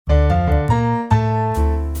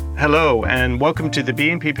Hello, and welcome to the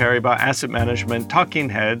BNP Paribas Asset Management Talking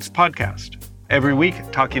Heads podcast. Every week,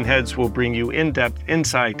 Talking Heads will bring you in-depth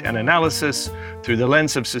insight and analysis through the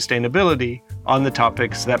lens of sustainability on the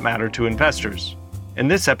topics that matter to investors. In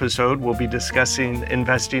this episode, we'll be discussing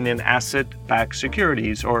investing in asset-backed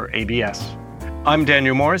securities, or ABS. I'm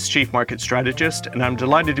Daniel Morris, Chief Market Strategist, and I'm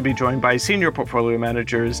delighted to be joined by Senior Portfolio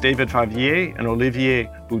Managers David Favier and Olivier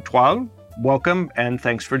Boutoille. Welcome, and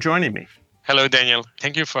thanks for joining me. Hello, Daniel.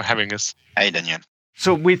 Thank you for having us. Hi, Daniel.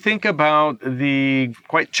 So we think about the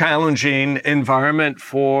quite challenging environment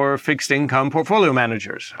for fixed income portfolio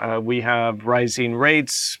managers. We have rising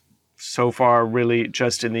rates, so far really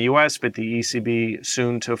just in the US, but the ECB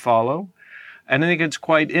soon to follow. And I think it's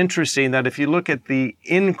quite interesting that if you look at the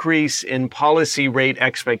increase in policy rate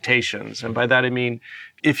expectations, and by that I mean,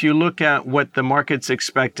 if you look at what the markets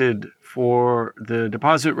expected for the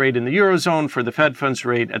deposit rate in the Eurozone, for the Fed funds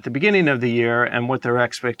rate at the beginning of the year, and what their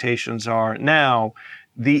expectations are now,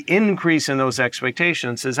 the increase in those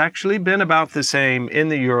expectations has actually been about the same in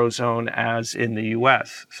the Eurozone as in the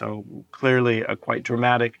US. So clearly a quite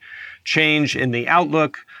dramatic change in the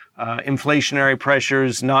outlook. Inflationary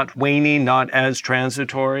pressures not waning, not as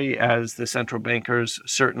transitory as the central bankers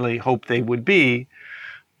certainly hoped they would be.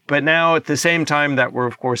 But now at the same time that we're,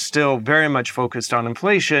 of course, still very much focused on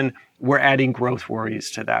inflation, we're adding growth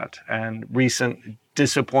worries to that. And recent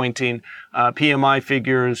disappointing PMI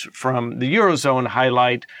figures from the Eurozone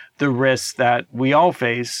highlight the risks that we all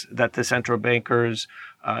face, that the central bankers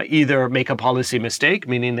either make a policy mistake,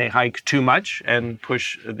 meaning they hike too much and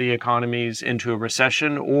push the economies into a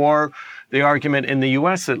recession, or the argument in the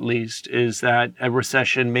US at least is that a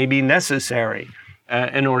recession may be necessary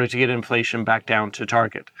in order to get inflation back down to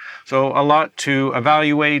target. So a lot to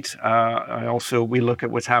evaluate. We look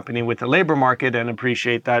at what's happening with the labor market and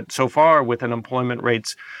appreciate that so far with unemployment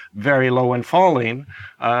rates very low and falling,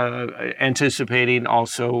 anticipating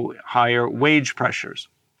also higher wage pressures.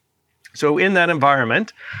 So in that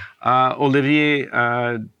environment, Olivier,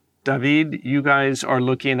 David, you guys are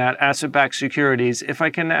looking at asset-backed securities. If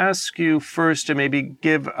I can ask you first to maybe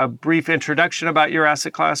give a brief introduction about your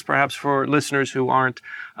asset class, perhaps for listeners who aren't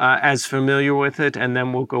as familiar with it, and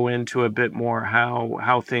then we'll go into a bit more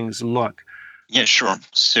how things look. Yeah, sure.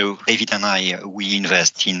 So David and I, we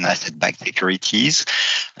invest in asset-backed securities.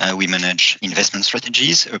 We manage investment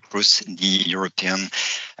strategies across the European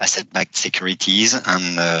asset-backed securities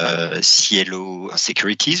and CLO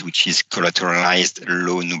securities, which is collateralized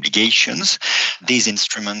loan obligations. These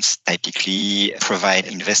instruments typically provide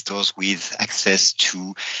investors with access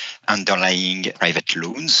to underlying private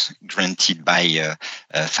loans granted by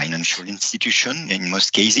a financial institution, in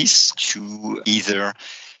most cases, to either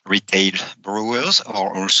retail borrowers,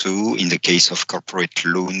 or also in the case of corporate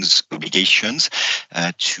loans obligations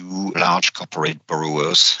to large corporate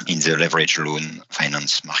borrowers in the leverage loan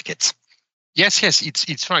finance markets. Yes,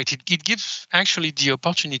 it's right. It gives actually the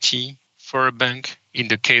opportunity for a bank, in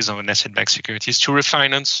the case of an asset-backed securities, to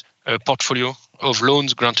refinance a portfolio of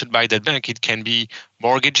loans granted by that bank. It can be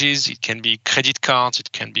mortgages, it can be credit cards,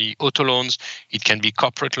 it can be auto loans, it can be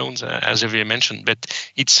corporate loans, as Olivier mentioned. But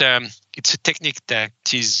it's a technique that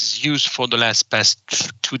is used for the past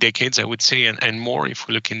 2 decades, I would say, and more if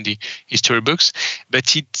we look in the history books.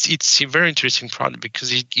 But it's a very interesting product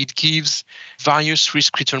because it gives various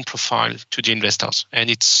risk-return profile to the investors, and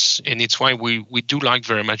it's why we do like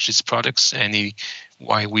very much these products, and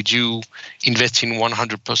why we do invest in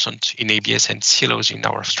 100% in ABS and CLOs in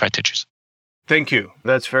our strategies. Thank you.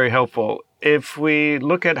 That's very helpful. If we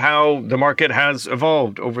look at how the market has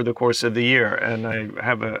evolved over the course of the year, and I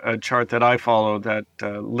have a chart that I follow that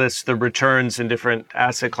lists the returns in different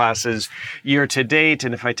asset classes year to date.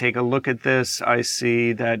 And if I take a look at this, I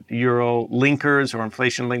see that Euro linkers or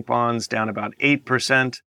inflation-linked bonds down about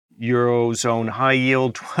 8%. Eurozone high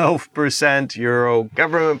yield, 12%, Euro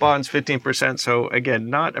government bonds, 15%. So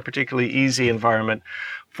again, not a particularly easy environment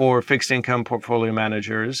for fixed income portfolio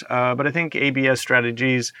managers. But I think ABS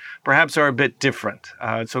strategies perhaps are a bit different.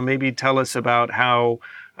 So maybe tell us about how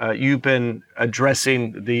you've been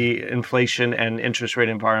addressing the inflation and interest rate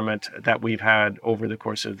environment that we've had over the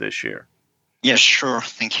course of this year. Yeah, sure.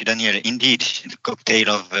 Thank you, Daniel. Indeed, the cocktail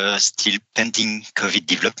of still pending COVID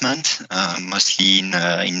development, mostly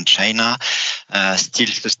in China, still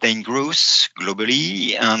sustained growth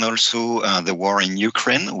globally, and also the war in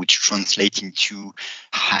Ukraine, which translates into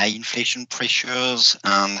high inflation pressures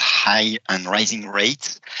and high and rising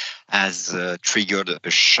rates, has triggered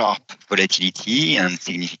a sharp volatility and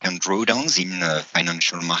significant drawdowns in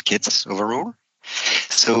financial markets overall.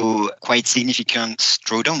 So quite significant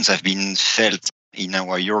drawdowns have been felt in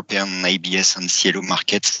our European ABS and CLO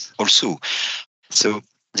markets also. So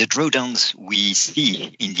The drawdowns we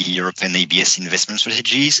see in the European ABS investment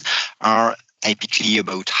strategies are typically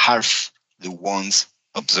about half the ones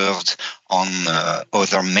observed on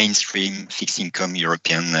other mainstream fixed income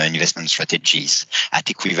European investment strategies at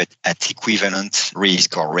equivalent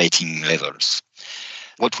risk or rating levels.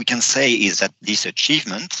 What we can say is that this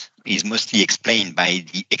achievement is mostly explained by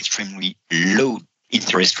the extremely low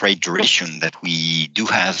interest rate duration that we do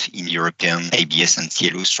have in European ABS and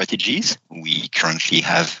CLO strategies. We currently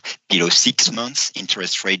have below 6 months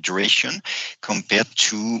interest rate duration compared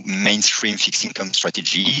to mainstream fixed income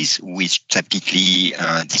strategies, which typically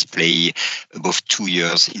display above 2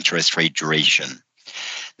 years interest rate duration.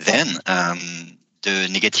 Then the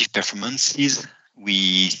negative performances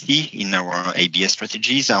we see in our ABS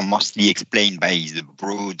strategies are mostly explained by the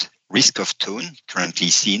broad risk of tone currently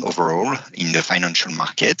seen overall in the financial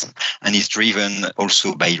market, and is driven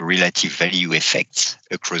also by relative value effects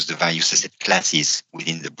across the various asset classes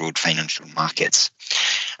within the broad financial markets.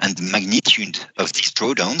 And the magnitude of these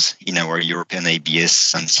drawdowns in our European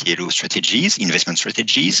ABS and CLO strategies, investment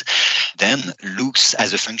strategies, then looks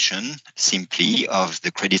as a function simply of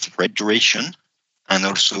the credit spread duration and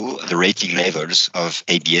also the rating levels of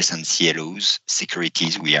ABS and CLOs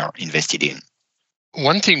securities we are invested in.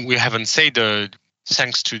 One thing we haven't said,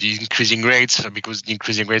 thanks to the increasing rates, because the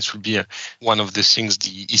increasing rates will be one of the things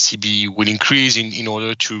the ECB will increase in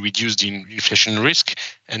order to reduce the inflation risk,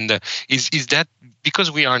 and is that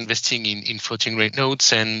because we are investing in floating rate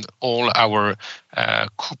notes and all our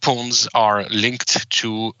coupons are linked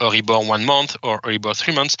to Euribor 1 month or Euribor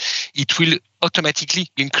 3 months, it will automatically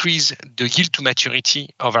increase the yield to maturity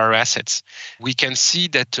of our assets. We can see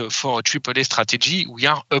that for a AAA strategy, we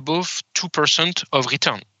are above 2% of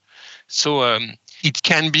return. So it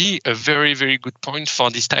can be a very, very good point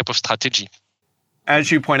for this type of strategy.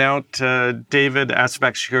 As you point out, David,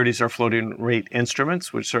 asset-backed securities are floating rate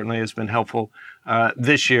instruments, which certainly has been helpful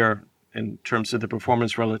this year in terms of the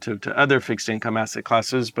performance relative to other fixed income asset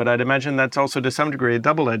classes. But I'd imagine that's also to some degree a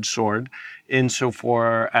double-edged sword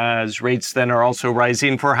insofar as rates then are also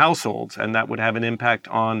rising for households, and that would have an impact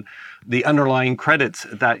on the underlying credits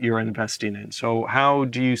that you're investing in. So how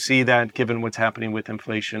do you see that given what's happening with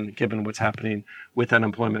inflation, given what's happening with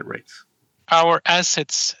unemployment rates? Our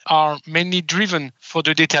assets are mainly driven for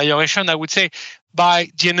the deterioration, I would say, by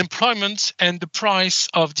the unemployment and the price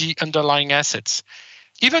of the underlying assets.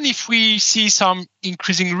 Even if we see some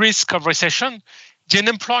increasing risk of recession, the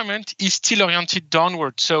unemployment is still oriented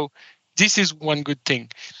downward. So this is one good thing.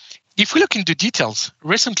 If we look into details,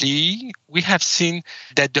 recently we have seen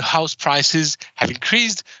that the house prices have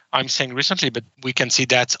increased. I'm saying recently, but we can see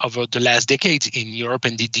that over the last decade in Europe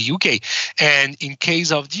and the UK. And in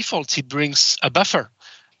case of defaults, it brings a buffer.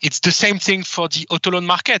 It's the same thing for the auto loan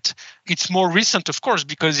market. It's more recent, of course,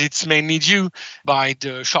 because it's mainly due by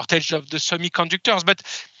the shortage of the semiconductors. But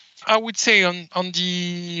I would say on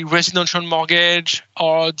the residential mortgage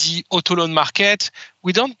or the auto loan market,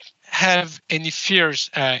 we don't have any fears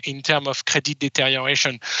in terms of credit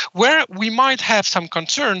deterioration. Where we might have some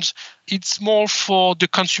concerns, it's more for the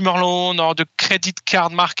consumer loan or the credit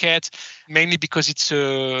card market, mainly because it's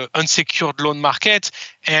an unsecured loan market.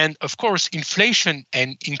 And of course, inflation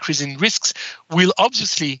and increasing risks will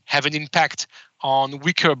obviously have an impact on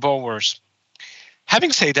weaker borrowers.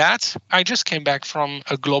 Having said that, I just came back from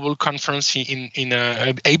a global conference in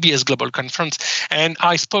an ABS global conference, and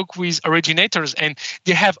I spoke with originators, and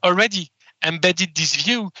they have already embedded this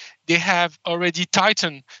view. They have already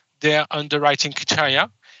tightened their underwriting criteria.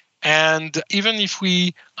 And even if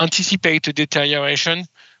we anticipate a deterioration,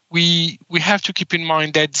 we have to keep in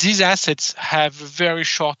mind that these assets have a very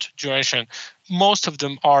short duration. Most of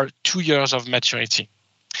them are 2 years of maturity.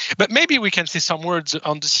 But maybe we can say some words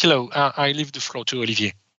on the CLO. I leave the floor to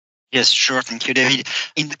Olivier. Yes, sure. Thank you, David.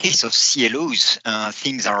 In the case of CLOs,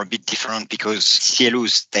 things are a bit different because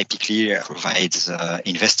CLOs typically provides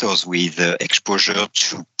investors with exposure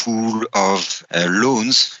to pool of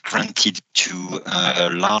loans granted to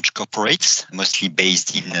large corporates, mostly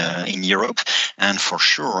based in Europe. And for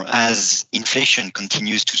sure, as inflation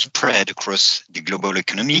continues to spread across the global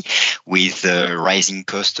economy with rising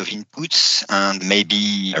cost of inputs and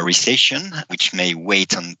maybe a recession, which may weigh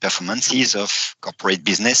on performances of corporate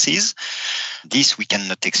businesses, this we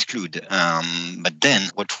cannot exclude. But then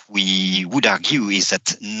what we would argue is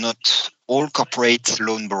that not all corporate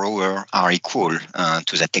loan borrowers are equal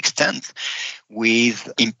to that extent,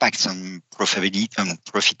 with impacts on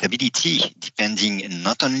profitability depending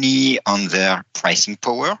not only on their pricing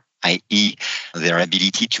power, i.e. their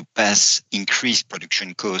ability to pass increased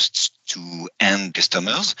production costs to end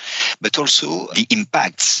customers, but also the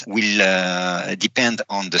impacts will depend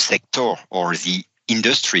on the sector or the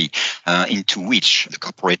industry into which the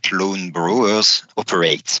corporate loan borrowers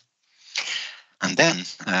operate. And then,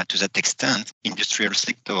 to that extent, industrial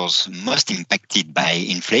sectors most impacted by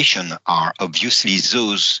inflation are obviously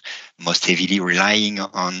those most heavily relying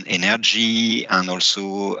on energy and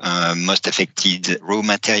also most affected raw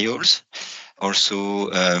materials, also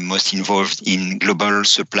most involved in global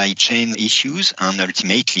supply chain issues, and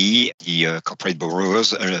ultimately the corporate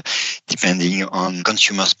borrowers depending on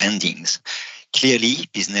consumer spendings. Clearly,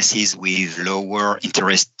 businesses with lower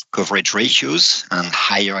interest coverage ratios and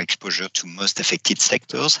higher exposure to most affected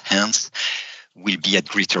sectors, hence, will be at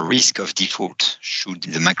greater risk of default should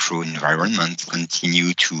the macro environment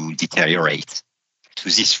continue to deteriorate. To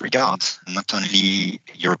this regard, not only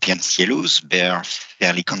European CLOs bear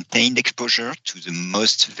fairly contained exposure to the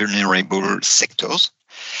most vulnerable sectors,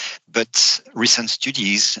 but recent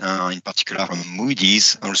studies, in particular from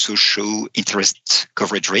Moody's, also show interest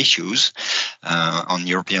coverage ratios on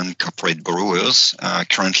European corporate borrowers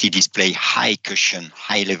currently display high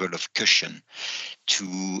level of cushion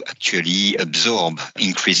to actually absorb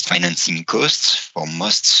increased financing costs for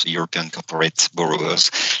most European corporate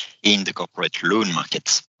borrowers in the corporate loan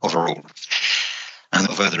markets overall. And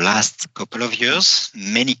over the last couple of years,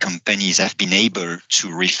 many companies have been able to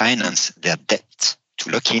refinance their debt to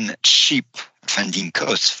lock in cheap funding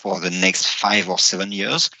costs for the next 5 or 7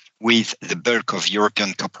 years, with the bulk of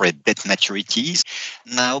European corporate debt maturities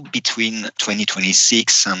now between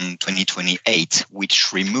 2026 and 2028,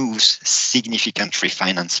 which removes significant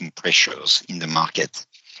refinancing pressures in the market.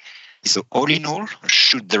 So all in all,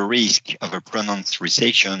 should the risk of a pronounced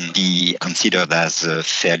recession be considered as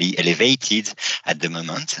fairly elevated at the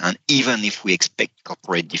moment, and even if we expect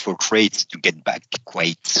corporate default rates to get back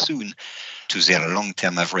quite soon to their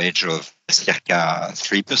long-term average of circa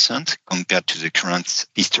 3% compared to the current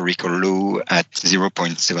historical low at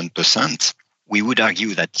 0.7%, we would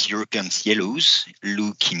argue that European CLOs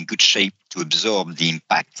look in good shape to absorb the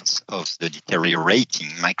impacts of the deteriorating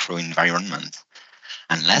macro environment.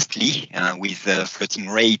 And lastly, with floating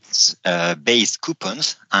rates based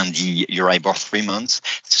coupons and the Euribor 3 months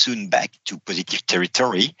soon back to positive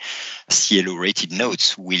territory, CLO-rated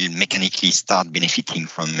notes will mechanically start benefiting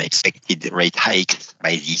from expected rate hikes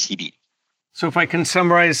by the ECB. So if I can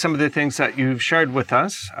summarize some of the things that you've shared with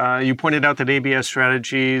us, you pointed out that ABS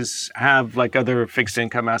strategies have, like other fixed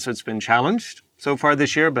income assets, been challenged so far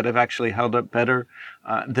this year, but have actually held up better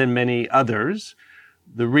than many others.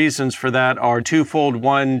 The reasons for that are twofold.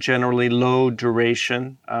 One, generally low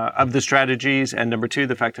duration of the strategies. And number two,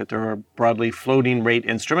 the fact that there are broadly floating rate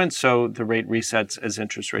instruments, so the rate resets as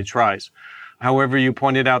interest rates rise. However, you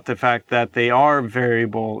pointed out the fact that they are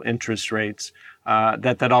variable interest rates,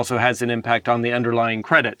 that also has an impact on the underlying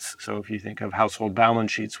credits. So if you think of household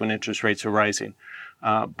balance sheets when interest rates are rising.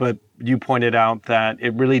 But you pointed out that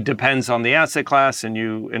it really depends on the asset class, and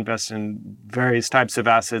you invest in various types of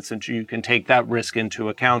assets, and you can take that risk into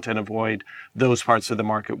account and avoid those parts of the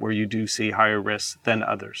market where you do see higher risks than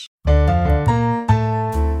others.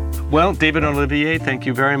 Well, David and Olivier, thank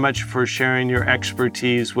you very much for sharing your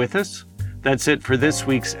expertise with us. That's it for this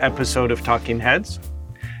week's episode of Talking Heads.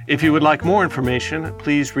 If you would like more information,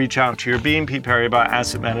 please reach out to your BNP Paribas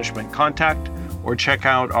Asset Management contact or check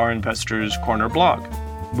out our Investors Corner blog.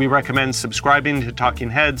 We recommend subscribing to Talking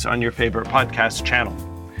Heads on your favorite podcast channel.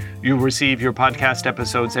 You'll receive your podcast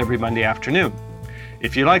episodes every Monday afternoon.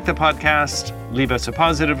 If you like the podcast, leave us a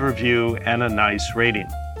positive review and a nice rating.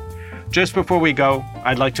 Just before we go,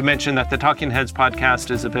 I'd like to mention that the Talking Heads podcast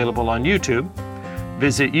is available on YouTube.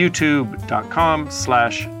 Visit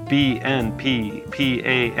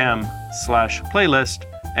youtube.com/BNPPAM/playlist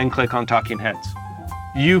and click on Talking Heads.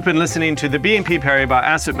 You've been listening to the BNP Paribas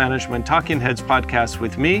Asset Management Talking Heads podcast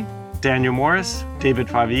with me, Daniel Morris, David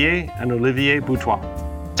Favier, and Olivier Boutoille.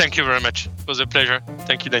 Thank you very much. It was a pleasure.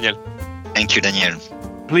 Thank you, Daniel. Thank you, Daniel.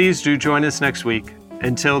 Please do join us next week.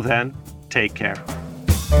 Until then, take care.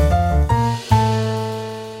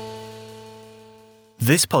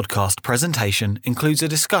 This podcast presentation includes a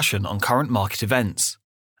discussion on current market events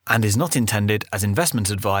and is not intended as investment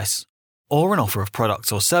advice or an offer of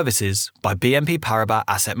products or services by BNP Paribas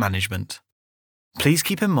Asset Management. Please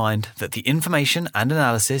keep in mind that the information and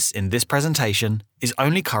analysis in this presentation is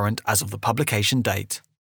only current as of the publication date.